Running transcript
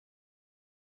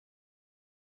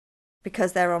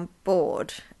because they're on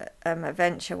board,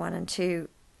 Adventure 1 and 2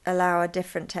 allow a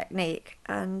different technique.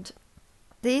 And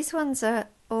these ones are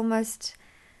almost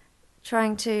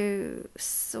trying to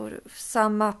sort of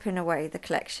sum up in a way the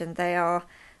collection. They are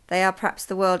perhaps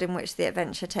the world in which the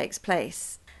adventure takes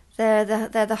place. They're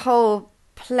the whole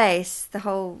place, the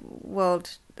whole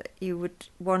world that you would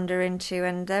wander into,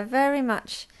 and they're very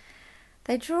much,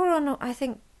 they draw on, I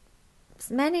think,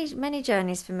 many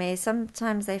journeys for me.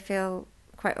 Sometimes they feel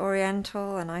quite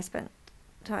oriental, and I spent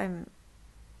time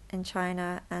in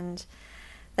China, and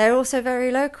they're also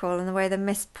very local, and the way the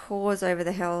mist pours over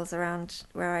the hills around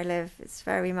where I live, it's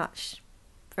very much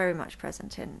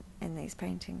present in these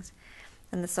paintings,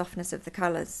 and the softness of the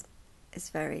colours is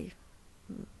very,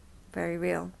 very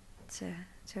real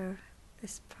to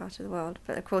this part of the world.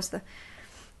 But of course the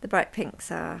bright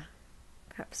pinks are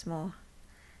perhaps more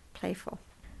playful.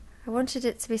 I wanted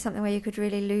it to be something where you could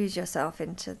really lose yourself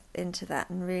into that,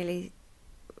 and really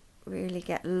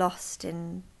get lost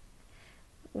in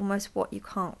almost what you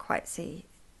can't quite see,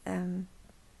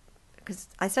 because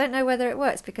I don't know whether it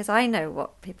works, because I know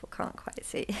what people can't quite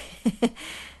see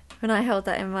when I hold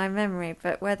that in my memory,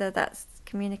 but whether that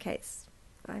communicates,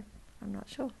 I'm not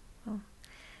sure. I'll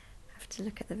have to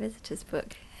look at the visitor's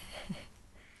book.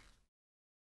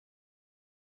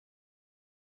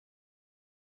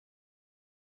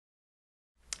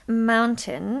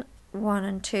 Mountain 1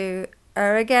 and 2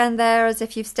 are again there as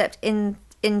if you've stepped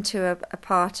into a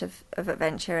part of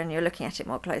adventure, and you're looking at it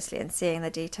more closely and seeing the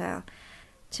detail.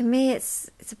 To me, it's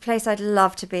a place I'd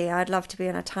love to be. I'd love to be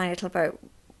on a tiny little boat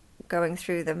going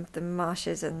through the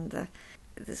marshes and the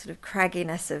sort of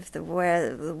cragginess of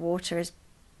where the water is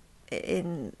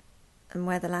in and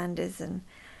where the land is, and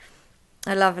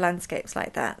I love landscapes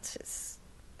like that. It's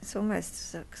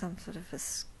almost some sort of a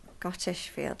Scottish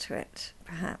feel to it,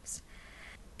 perhaps.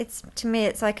 To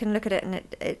me, I can look at it, and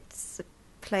it's a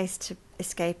place to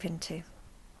escape into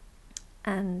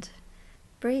and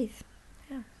breathe.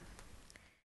 Yeah.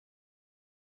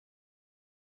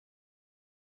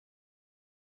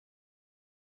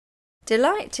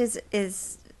 Delight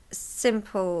is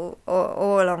simple or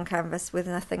all on canvas, with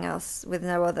nothing else, with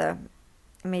no other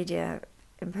media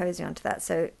imposing onto that.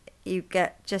 So you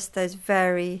get just those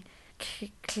very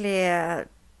clear,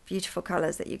 beautiful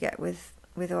colours that you get with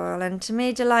oil. And to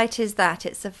me, delight is that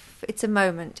it's a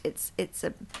moment.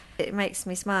 It makes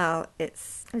me smile.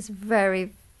 It's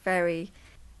very, very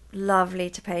lovely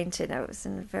to paint in. I was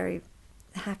in a very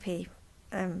happy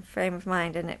frame of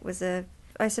mind, and it was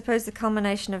I suppose the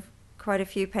culmination of quite a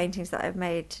few paintings that I've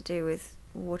made to do with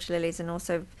water lilies and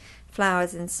also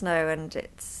flowers in snow, and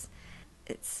it's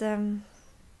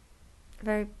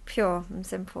very pure and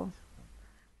simple.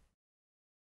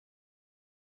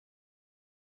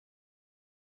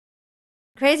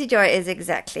 Crazy Joy is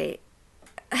exactly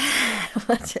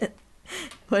what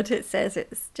it says.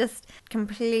 It's just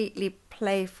completely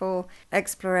playful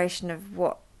exploration of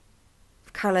what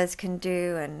colours can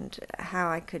do and how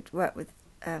I could work with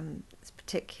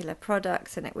particular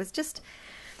products, and it was just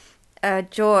a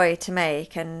joy to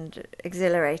make and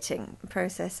exhilarating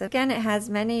process. Again, it has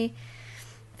many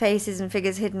faces and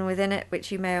figures hidden within it,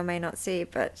 which you may or may not see,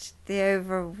 but the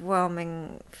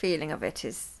overwhelming feeling of it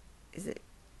is it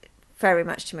very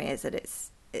much to me is that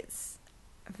it's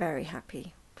a very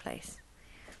happy place.